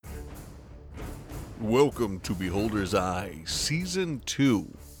Welcome to Beholder's Eye, Season 2.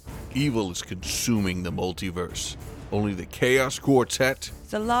 Evil is consuming the multiverse. Only the Chaos Quartet,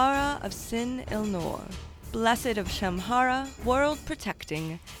 Zalara of Sin Ilnor, Blessed of Shamhara,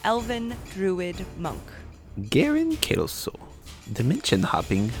 world-protecting, elven druid monk. Garen Kelso,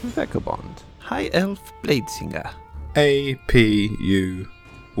 dimension-hopping vagabond, high elf bladesinger. APU,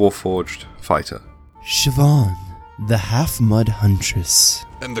 Warforged fighter. Siobhan, the half-mud huntress.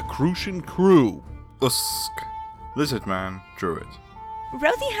 and the Crucian Crew. Usk, Lizardman Druid.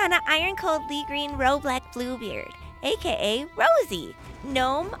 Rosie Hanna Iron Cold Lee Green Roe Black Bluebeard, aka Rosie,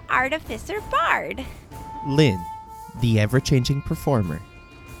 Gnome Artificer Bard. Lynn, the ever-changing performer.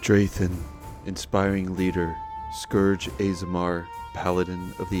 Drathan, inspiring leader, Scourge Azamar,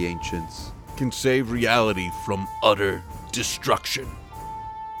 paladin of the ancients. Can save reality from utter destruction.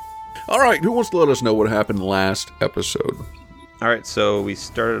 Alright, who wants to let us know what happened last episode? All right, so we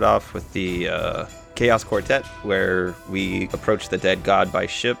started off with the Chaos Quartet, where we approach the dead god by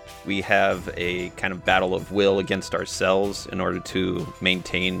ship. We have a kind of battle of will against ourselves in order to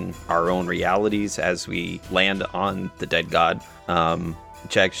maintain our own realities as we land on the dead god,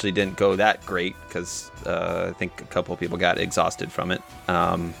 which actually didn't go that great because I think a couple of people got exhausted from it.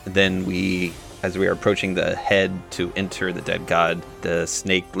 Then as we are approaching the head to enter the dead god, the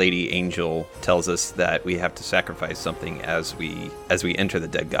snake lady angel tells us that we have to sacrifice something as we enter the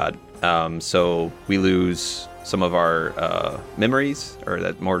dead god. So we lose some of our memories, or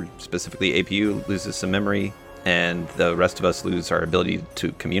that more specifically APU loses some memory, and the rest of us lose our ability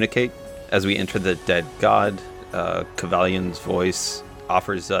to communicate. As we enter the dead god, Kavalian's voice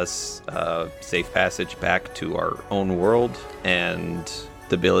offers us safe passage back to our own world and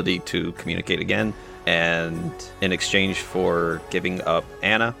the ability to communicate again, and in exchange for giving up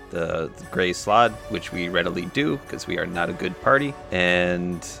Anna, the Grey Slod, which we readily do because we are not a good party.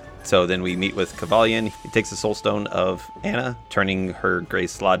 And so then we meet with Kavalian. He takes the soul stone of Anna, turning her Grey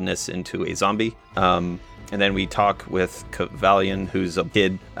Slodness into a zombie. And then we talk with Kavalian, who's a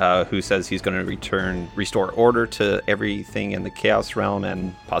kid who says he's going to restore order to everything in the Chaos Realm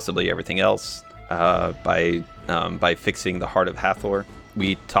and possibly everything else by fixing the Heart of Hathor.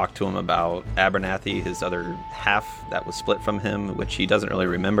 We talked to him about Abernathy, his other half that was split from him, which he doesn't really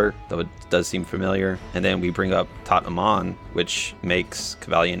remember, though it does seem familiar. And then we bring up Tat Amon, which makes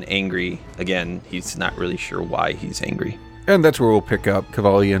Kavalian angry. Again, he's not really sure why he's angry. And that's where we'll pick up.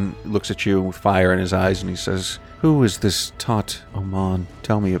 Kavalian looks at you with fire in his eyes and he says, "Who is this Tat Amon?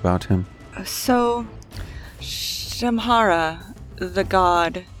 Tell me about him." So, Shamhara, the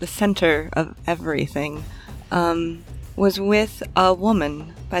god, the center of everything, was with a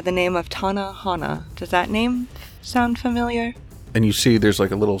woman by the name of Tana Hana. Does that name sound familiar? And you see there's like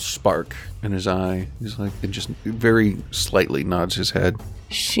a little spark in his eye. He's like, and just very slightly nods his head.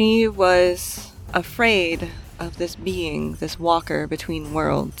 She was afraid of this being, this walker between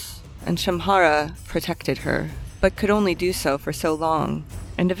worlds, and Shamhara protected her, but could only do so for so long.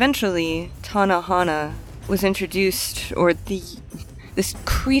 And eventually, Tana Hana was introduced, or this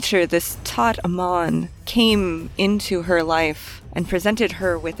creature, this Tat Amon, came into her life and presented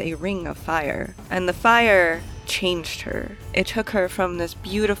her with a ring of fire. And the fire changed her. It took her from this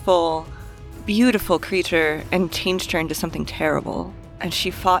beautiful, beautiful creature and changed her into something terrible. And she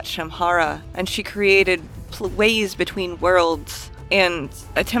fought Shamhara, and she created ways between worlds and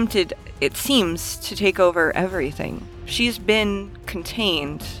attempted, it seems, to take over everything. She's been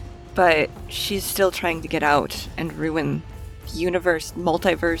contained, but she's still trying to get out and ruin universe,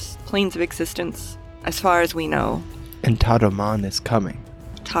 multiverse, planes of existence, as far as we know. And Tataman is coming.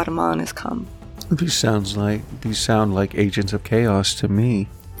 Tataman has come. These sound like agents of chaos to me.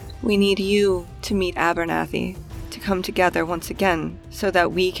 We need you to meet Abernathy, to come together once again, so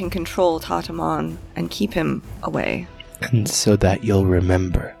that we can control Tataman and keep him away. And so that you'll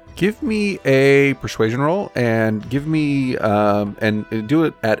remember. Give me a persuasion roll and give me and do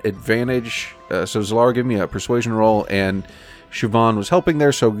it at advantage. So Zalara, give me a persuasion roll, and Siobhan was helping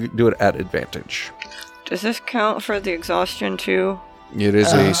there, so do it at advantage. Does this count for the exhaustion too? It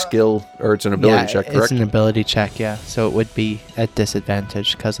is a skill, or it's an ability check, correct? It's an ability check, yeah. So it would be at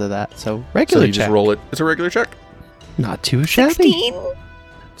disadvantage because of that. So regular So you check. just roll it. It's a regular check. Not too shabby. 16.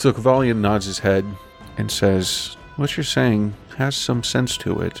 So Kavalian nods his head and says, "What you're saying has some sense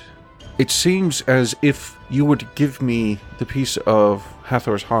to it. It seems as if you would give me the piece of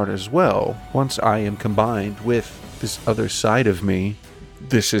Hathor's heart as well, once I am combined with this other side of me.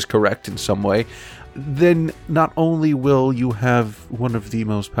 This is correct in some way. Then not only will you have one of the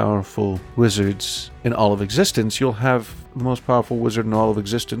most powerful wizards in all of existence, you'll have the most powerful wizard in all of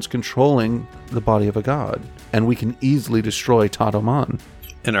existence controlling the body of a god. And we can easily destroy Tat Amon."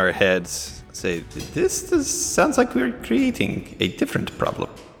 In our heads, Say, sounds like we're creating a different problem.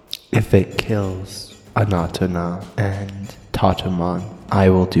 If it kills Anatana and Tatamon, I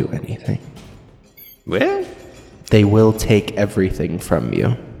will do anything. Well, They will take everything from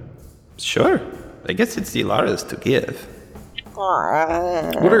you. sure. I guess it's Zilara's to give.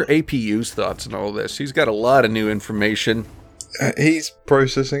 What are APU's thoughts on all this? He's got a lot of new information. He's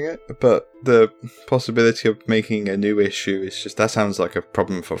processing it, but the possibility of making a new issue is just, that sounds like a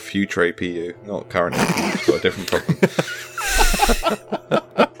problem for future APU, not current APU. It's got a different problem.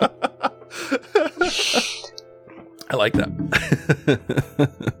 I like that.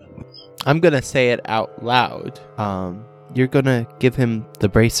 I'm gonna say it out loud. You're gonna give him the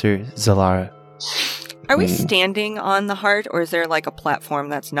bracer, Zalara. Are we standing on the heart, or is there like a platform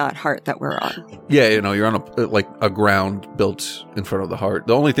that's not heart that we're on? Yeah, you're on a ground built in front of the heart.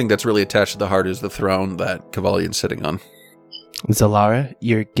 The only thing that's really attached to the heart is the throne that Kavalian's sitting on. Zalara,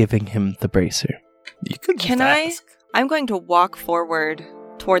 you're giving him the bracer. You could Can just I? ask. I'm going to walk forward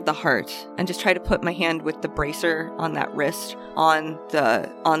toward the heart and just try to put my hand with the bracer on that wrist on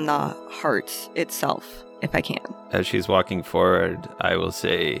the heart itself, if I can. As she's walking forward, I will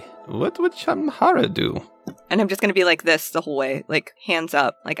say, what would Shamhara do? And I'm just going to be like this the whole way, like hands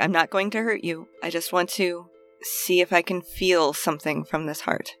up. Like, I'm not going to hurt you. I just want to see if I can feel something from this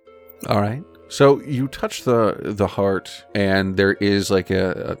heart. All right. So you touch the heart, and there is like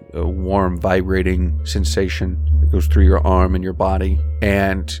a warm, vibrating sensation that goes through your arm and your body.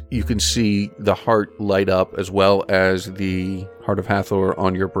 And you can see the heart light up, as well as the heart of Hathor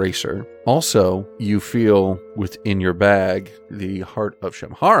on your bracer. Also, you feel within your bag the heart of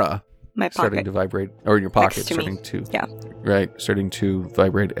Shamhara My starting pocket. to vibrate, or in your pocket, Next to me. starting to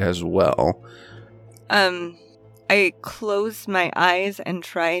vibrate as well. I close my eyes and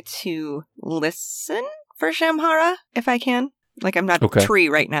try to listen for Shamhara, if I can. Like, I'm not Okay. a tree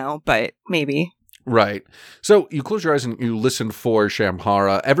right now, but maybe. Right. So you close your eyes and you listen for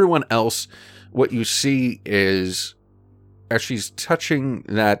Shamhara. Everyone else, what you see is, as she's touching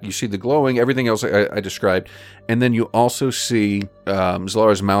that, you see the glowing, everything else I described. And then you also see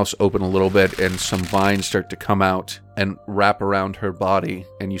Zalara's mouth open a little bit, and some vines start to come out and wrap around her body.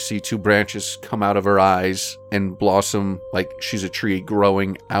 And you see two branches come out of her eyes and blossom like she's a tree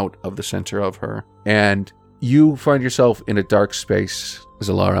growing out of the center of her. And you find yourself in a dark space,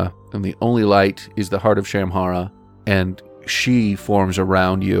 Zalara, and the only light is the heart of Shamhara, and she forms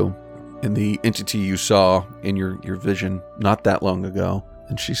around you in the entity you saw in your vision not that long ago.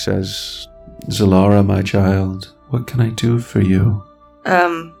 And she says, Zalara, my child, what can I do for you?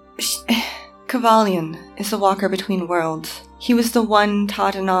 Kavalian is the walker between worlds. He was the one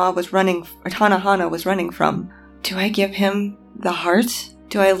Tanahana was running from. Do I give him the heart?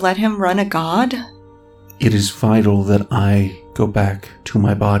 Do I let him run a god? It is vital that I go back to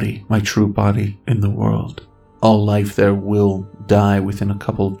my body, my true body in the world. All life there will die within a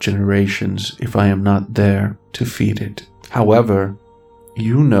couple of generations if I am not there to feed it. However,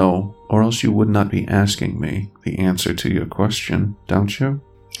 you know, or else you would not be asking me the answer to your question, don't you?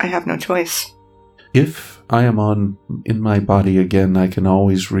 I have no choice. If I am in my body again, I can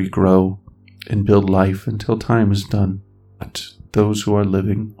always regrow and build life until time is done. But those who are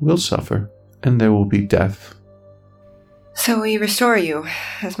living will suffer, and there will be death. So we restore you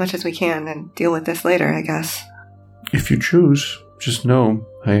as much as we can and deal with this later, I guess. If you choose, just know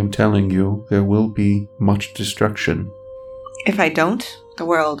I am telling you there will be much destruction. If I don't, the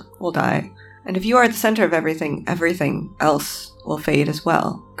world will die. And if you are the center of everything, everything else will fade as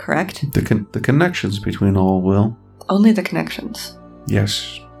well, correct? The connections between all will. Only the connections.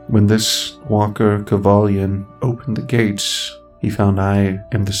 Yes. When this walker Kavalian opened the gates, he found I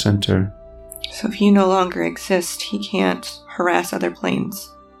am the center. So if you no longer exist, he can't harass other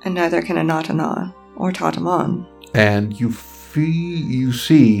planes. And neither can Anatana or Tatamon. And you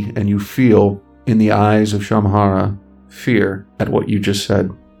see and you feel in the eyes of Shamhara fear at what you just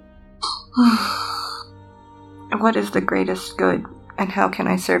said. What is the greatest good, and how can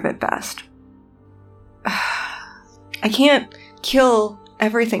I serve it best? I can't kill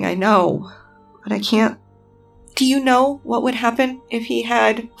everything I know, but I can't... Do you know what would happen if he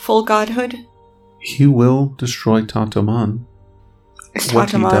had full godhood? He will destroy Tatamon. Is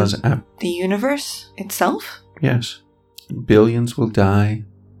What he does Tatamon the universe itself? Yes. Billions will die.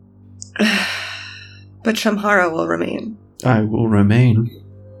 But Shamhara will remain. I will remain.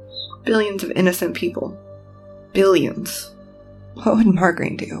 Billions of innocent people. Billions. What would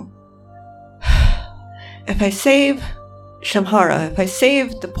Margarine do? If I save Shamhara, if I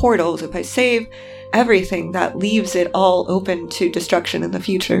save the portals, if I save everything, that leaves it all open to destruction in the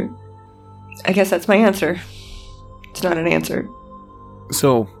future. I guess that's my answer. It's not an answer.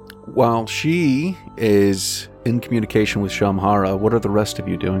 So, While she is in communication with Shamhara, what are the rest of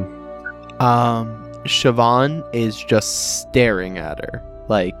you doing? Siobhan is just staring at her,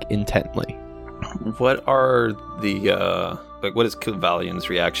 like, intently. What are the, what is Kivalian's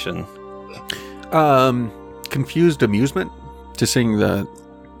reaction? Confused amusement to seeing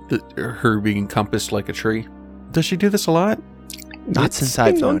her being encompassed like a tree. Does she do this a lot? Not since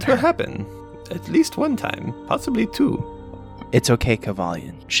I've known to her. happen. At least one time, possibly two. It's okay,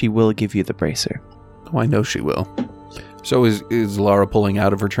 Kavalion. She will give you the bracer. Oh, I know she will. So is Lara pulling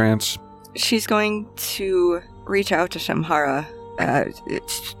out of her trance? She's going to reach out to Shamhara.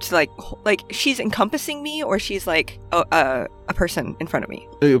 To like she's encompassing me, or she's like a person in front of me.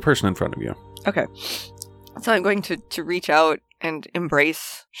 A person in front of you. Okay. So I'm going to reach out and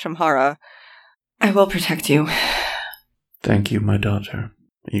embrace Shamhara. I will protect you. Thank you, my daughter.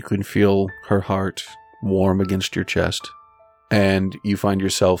 You can feel her heart warm against your chest. And you find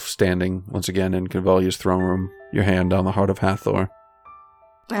yourself standing once again in Kivalia's throne room, your hand on the heart of Hathor.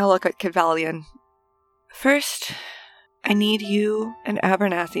 I'll look at Kivalion. First, I need you and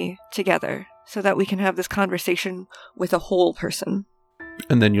Abernathy together so that we can have this conversation with a whole person.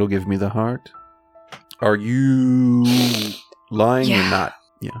 And then you'll give me the heart? Are you lying or not?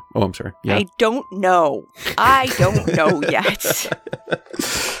 Yeah. Oh, I'm sorry. Yeah. I don't know. I don't know yet.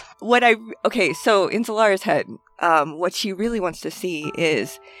 Okay, so in Zalara's head, what she really wants to see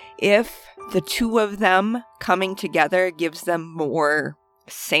is if the two of them coming together gives them more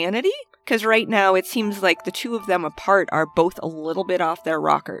sanity. Because right now it seems like the two of them apart are both a little bit off their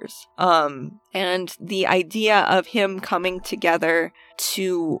rockers. And the idea of him coming together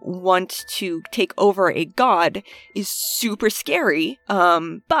to want to take over a god is super scary.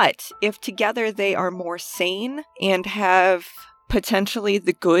 But if together they are more sane and have potentially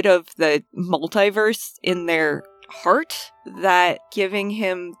the good of the multiverse in their heart, that giving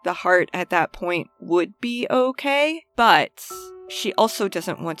him the heart at that point would be okay. But she also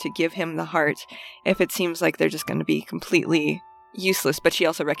doesn't want to give him the heart if it seems like they're just going to be completely useless. But she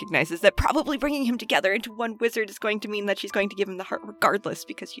also recognizes that probably bringing him together into one wizard is going to mean that she's going to give him the heart regardless,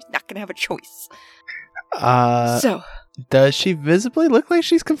 because she's not going to have a choice. So, does she visibly look like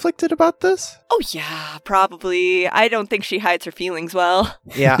she's conflicted about this? Oh yeah, probably. I don't think she hides her feelings well.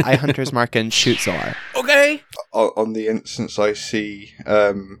 Yeah, I Hunter's Mark and shoot Zalar. Okay. On the instance I see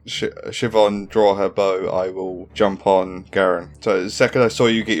Siobhan draw her bow, I will jump on Garen. So the second I saw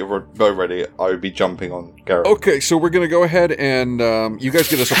you get your bow ready, I would be jumping on Garen. Okay, so we're going to go ahead and you guys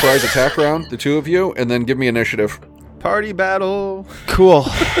get a surprise attack round, the two of you, and then give me initiative. Party battle. Cool.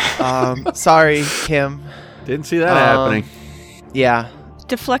 Sorry, Kim. Didn't see that happening. Yeah.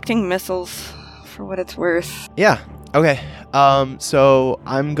 Deflecting missiles, for what it's worth. Yeah. Okay. So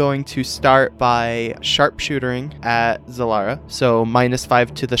I'm going to start by sharpshooting at Zalara. So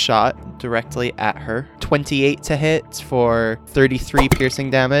 -5 to the shot directly at her. 28 to hit for 33 piercing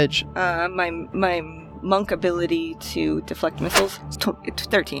damage. My monk ability to deflect missiles is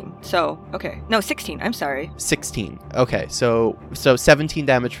 13. So, okay. No, 16. I'm sorry. 16. Okay. So 17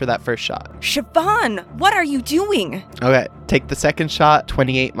 damage for that first shot. Siobhan, what are you doing? Okay. Take the second shot.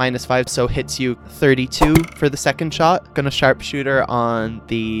 28 -5. So hits you 32 for the second shot. Gonna sharpshooter on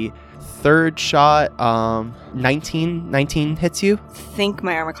the third shot. 19 hits you. I think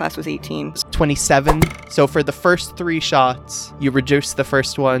my armor class was 18. 27. So for the first 3 shots, you reduce the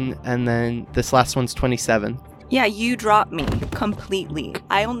first one, and then this last one's 27. Yeah, you dropped me completely.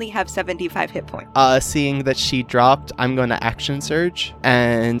 I only have 75 hit points. Seeing that she dropped, I'm going to action surge,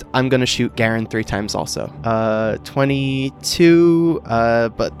 and I'm going to shoot Garen 3 times also. 22,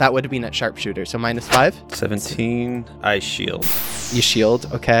 but that would have been at sharpshooter, so -5. 17. I shield. You shield,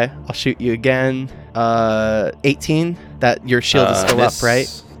 okay. I'll shoot you again. 18. That your shield is still miss. up,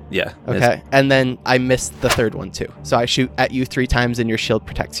 right? Yeah. Okay. miss. And then I missed the third one too. So I shoot at you 3 times and your shield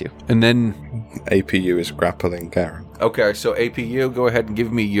protects you. And then... APU is grappling Garen. Okay, so APU, go ahead and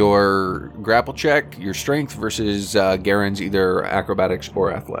give me your grapple check, your strength versus Garen's either acrobatics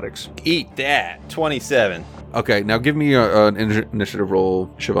or athletics. Eat that. 27. Okay, now give me an initiative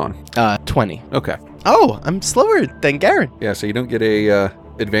roll, Siobhan. 20. Okay. Oh, I'm slower than Garen. Yeah, so you don't get a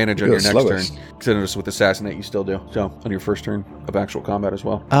advantage on You're your next slowest. turn. Because I notice with Assassinate you still do. So on your first turn of actual combat as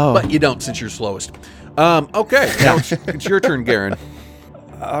well. Oh. But you don't since you're slowest. Okay, now it's your turn, Garen.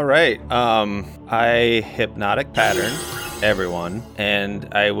 All right. I hypnotic pattern everyone, and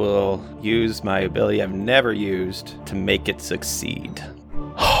I will use my ability I've never used to make it succeed.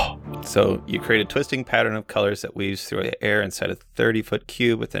 So you create a twisting pattern of colors that weaves through the air inside a 30-foot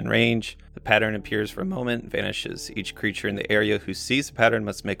cube within range. The pattern appears for a moment and vanishes. Each creature in the area who sees the pattern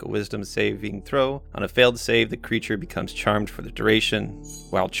must make a wisdom saving throw. On a failed save, the creature becomes charmed for the duration.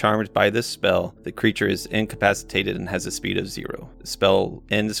 While charmed by this spell, the creature is incapacitated and has a speed of 0. The spell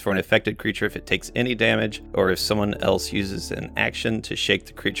ends for an affected creature if it takes any damage, or if someone else uses an action to shake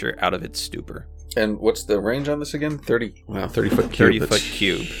the creature out of its stupor. And what's the range on this again? 30. Wow, 30-foot cube. 30-foot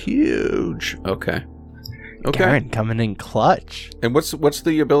cube. Huge. Okay. Garen coming in clutch. And what's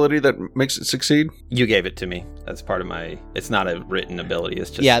the ability that makes it succeed? You gave it to me. That's part of my... It's not a written ability.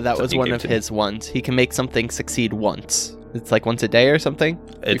 It's just... Yeah, that was something you one gave of to me. his ones. He can make something succeed once. It's like once a day or something.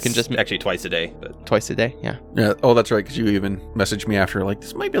 It's You can just actually twice a day. But twice a day. Yeah. Yeah. Oh, that's right. Because you even messaged me after, like,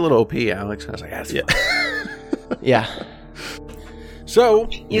 this might be a little OP, Alex. I was like, that's fine. Yeah. So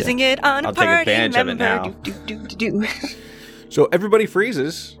Using it on I'll a take party advantage of it member. now. Do. so everybody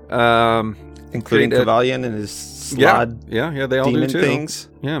freezes. including create a- Kavalion and his slod Yeah. They all demon do too. things.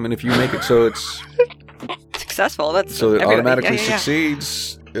 Yeah. I mean, if you make it so it's Successful. That's so it everybody. automatically Yeah.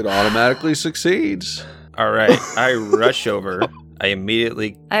 succeeds. It automatically succeeds. All right, I rush over. I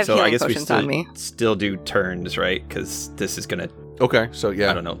immediately. I have so I healing guess we potions on me. still do turns, right? Because this is gonna. Okay. So I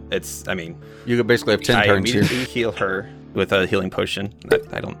yeah, don't know. It's. I mean, you could basically have 10 I turns here. immediately heal her with a healing potion.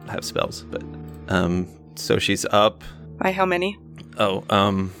 I don't have spells, but so she's up. By how many? Oh,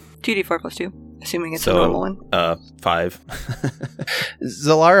 2d4 plus 2. Assuming it's so a normal one. 5.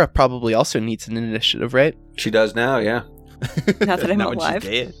 Zalara probably also needs an initiative, right? She does now. Yeah. Not that I'm Not when alive.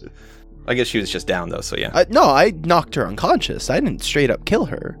 she's dead. I guess she was just down though, so yeah. No, I knocked her unconscious. I didn't straight up kill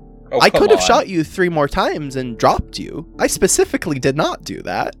her. Oh, I come could have on. shot you 3 more times and dropped you. I specifically did not do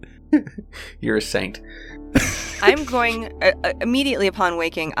that. You're a saint. I'm going, immediately upon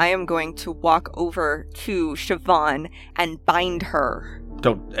waking, I am going to walk over to Siobhan and bind her.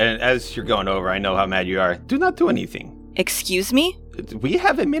 Don't. And as you're going over, I know how mad you are. Do not do anything. Excuse me? We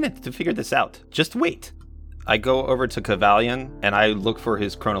have a minute to figure this out. Just wait. I go over to Kavalion and I look for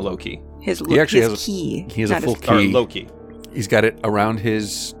his chronoloki. He actually has a- key. he has a not full his- key. Or Loki. He's got it around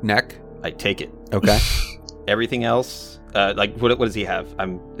his neck. I take it. Okay. Everything else, like what does he have?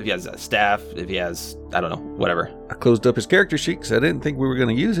 If he has a staff, if he has, I don't know, whatever. I closed up his character sheet because I didn't think we were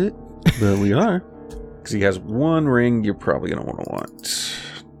going to use it, but we are. Because he has one ring you're probably going to want.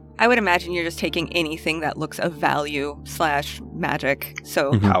 I would imagine you're just taking anything that looks of value / magic.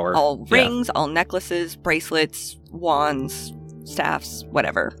 So Mhm. Power. all Yeah. rings, all necklaces, bracelets, wands, staffs,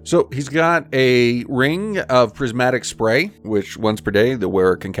 whatever. So he's got a ring of prismatic spray, which once per day the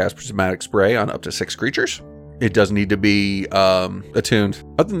wearer can cast prismatic spray on up to 6 creatures. It does need to be attuned.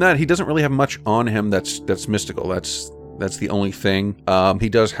 Other than that, he doesn't really have much on him that's mystical. That's the only thing. He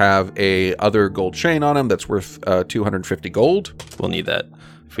does have a other gold chain on him that's worth 250 gold. We'll need that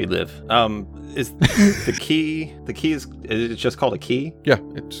if we live. Is the key? The key is it just called a key? Yeah,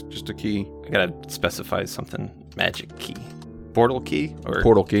 it's just a key. I gotta specify something. Magic key, portal key, or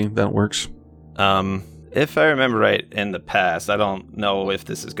Portal key, that works. If I remember right, in the past, I don't know if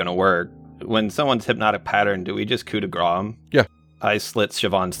this is gonna work. When someone's hypnotic pattern, do we just coup de grace 'em? Yeah. I slit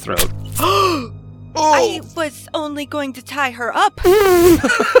Siobhan's throat. I was only going to tie her up.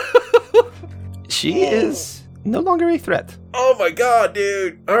 She is no longer a threat. Oh my god,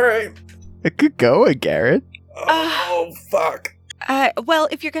 dude. All right. It could go, Garrett. Oh, fuck. Well,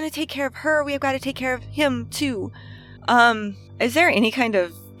 if you're going to take care of her, we have got to take care of him too. Is there any kind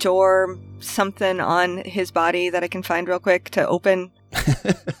of door, something on his body that I can find real quick to open?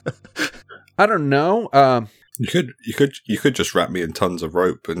 I don't know. You could just wrap me in tons of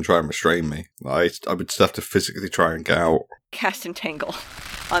rope and try and restrain me. I would just have to physically try and get out. Cast entangle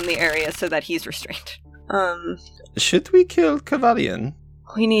on the area so that he's restrained. Should we kill Kavalion?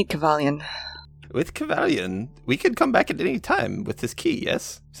 We need Kavalion. With Kavalion, we could come back at any time with this key,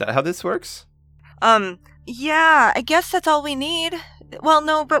 yes? Is that how this works? Yeah, I guess that's all we need. Well,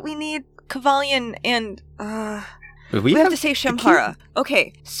 no, but we need Kavalion and, we have to save the key? Shamhara.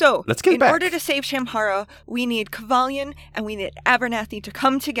 Okay, so Let's get in back. order to save Shamhara, we need Kavalion and we need Abernathy to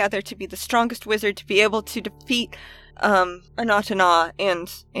come together to be the strongest wizard to be able to defeat Anatana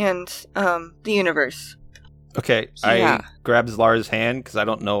and the universe. Okay, Yeah. I grab Zlara's hand because I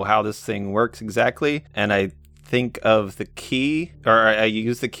don't know how this thing works exactly, and I think of the key, or I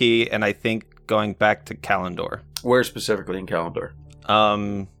use the key, and I think going back to Kalendor. Where specifically in Kalendor?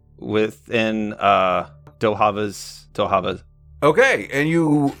 Within Dohava. Okay,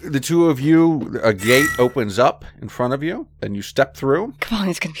 and the two of you, a gate opens up in front of you, and you step through.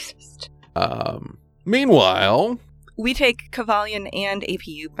 Kavalion's gonna be pissed. Meanwhile, We take Kavalion and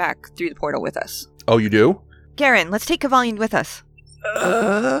APU back through the portal with us. oh, you do? Garen, let's take Kavalion with us.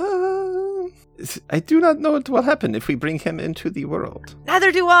 I do not know what will happen if we bring him into the world.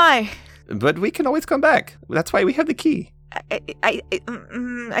 Neither do I. But we can always come back. That's why we have the key.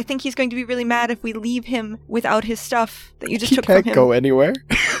 I think he's going to be really mad if we leave him without his stuff that you just He took from can't him. go anywhere.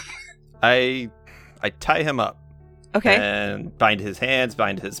 I tie him up. Okay. And bind his hands,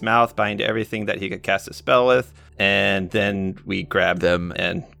 bind his mouth, bind everything that he could cast a spell with. And then we grab them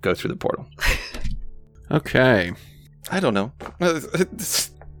and go through the portal. Okay. I don't know.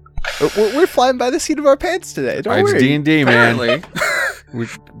 We're flying by the seat of our pants today. Don't It's worry. D&D, man. Apparently.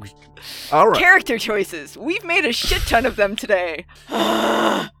 All right. Character choices. We've made a shit ton of them today.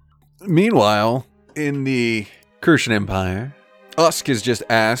 Meanwhile, in the Kursian Empire, Usk has just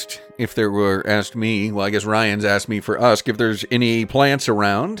asked if there were, asked me, well, I guess Ryan's asked me for Usk if there's any plants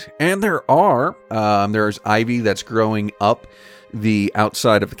around. And there are. There's ivy that's growing up the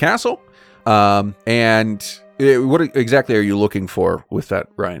outside of the castle. What exactly are you looking for with that,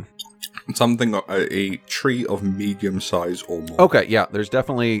 Ryan? Something a tree of medium size or more. Okay, yeah, there's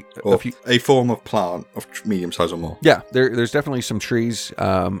definitely Or a few. a form of plant of medium size or more. Yeah, there's definitely some trees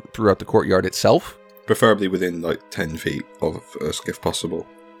throughout the courtyard itself. Preferably within like 10 feet of Usk if possible.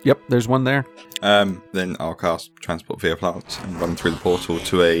 Yep, there's one there. Then I'll cast Transport via Plants and run through the portal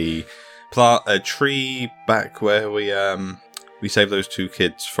to a tree back where we saved those two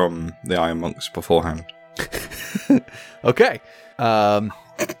kids from the Iron Monks beforehand. Okay.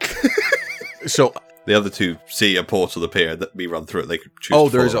 So, The other two see a portal appear that we run through it. They could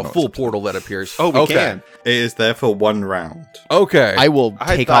choose. there's to a follow or full not. portal that appears. Oh, we okay. can. It is there for one round. Okay. I will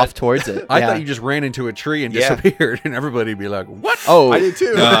I take thought- off towards it. I Yeah. thought you just ran into a tree and Yeah. disappeared, and everybody'd be like, "What?" Oh, I did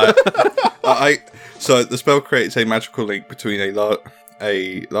too. So the spell creates a magical link between a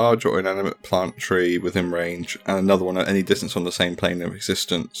large or inanimate plant tree within range and another one at any distance on the same plane of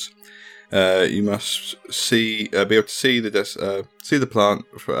existence. You must be able to see the plant.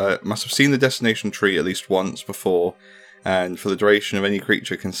 Must have seen the destination tree at least once before, and for the duration of any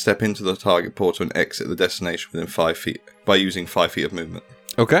creature can step into the target portal and exit the destination within 5 feet by using 5 feet of movement.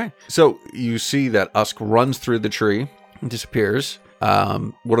 Okay. So you see that Usk runs through the tree and disappears.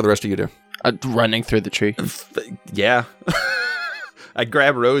 What do the rest of you do? running through the tree. Yeah. I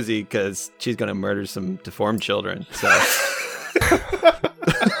grab Rosie because she's going to murder some deformed children. So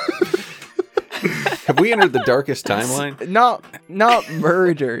Have we entered the darkest timeline? Not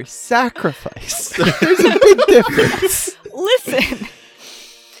murder, sacrifice. There's a big difference. Listen,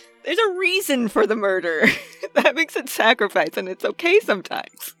 there's a reason for the murder. That makes it sacrifice, and it's okay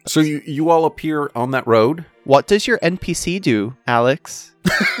sometimes. So you all appear on that road. What does your NPC do, Alex?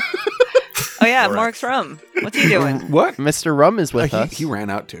 Oh yeah, Mark's Rum. What's he doing? What? Mr. Rum is with us. He ran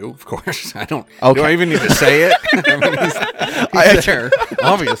out too, of course. I don't. Okay. Do I even need to say it? I mean, he's there,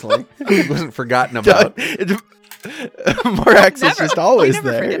 obviously. He wasn't forgotten about. Morax is just always we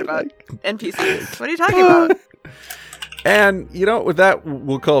never there. forget about NPCs. What are you talking about? And with that,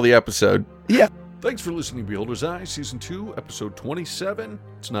 we'll call the episode. Yeah. Thanks for listening to Beholder's Eye, Season 2, Episode 27.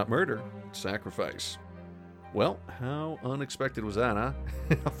 It's not murder, it's sacrifice. Well, how unexpected was that, huh?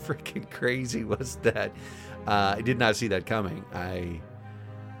 How freaking crazy was that? I did not see that coming.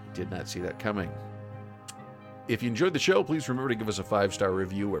 If you enjoyed the show, please remember to give us a 5-star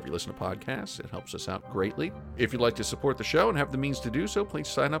review wherever you listen to podcasts. It helps us out greatly. If you'd like to support the show and have the means to do so, please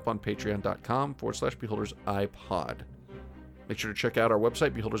sign up on patreon.com/BeholdersIPod. Make sure to check out our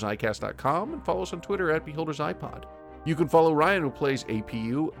website, beholdersicast.com, and follow us on Twitter at beholdersipod. You can follow Ryan, who plays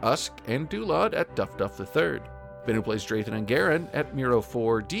APU, Usk, and Dulad at Duff III. Ben, who plays Draythan and Garen, at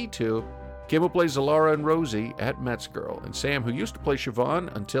Miro4D2. Kim, who plays Zalara and Rosie, at Metzgirl. And Sam, who used to play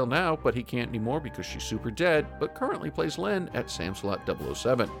Siobhan until now, but he can't anymore because she's super dead, but currently plays Lynn at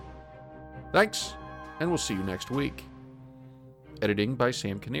Samslot007. Thanks, and we'll see you next week. Editing by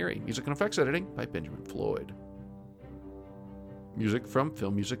Sam Canary. Music and effects editing by Benjamin Floyd. Music from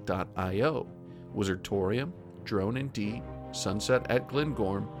filmmusic.io. Wizardtorium, Drone and D, Sunset at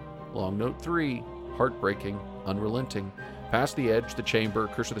Glengorm, Long Note 3, Heartbreaking, Unrelenting, Past the Edge, The Chamber,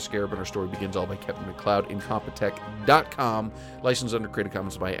 Curse of the Scarab, and Our Story Begins, all by Kevin MacLeod, Incompetech.com, licensed under Creative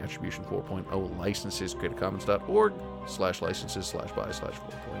Commons by Attribution 4.0, licenses,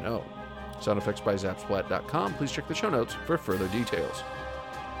 creativecommons.org/licenses/by/4.0. Sound effects by Zapsplat.com. Please check the show notes for further details.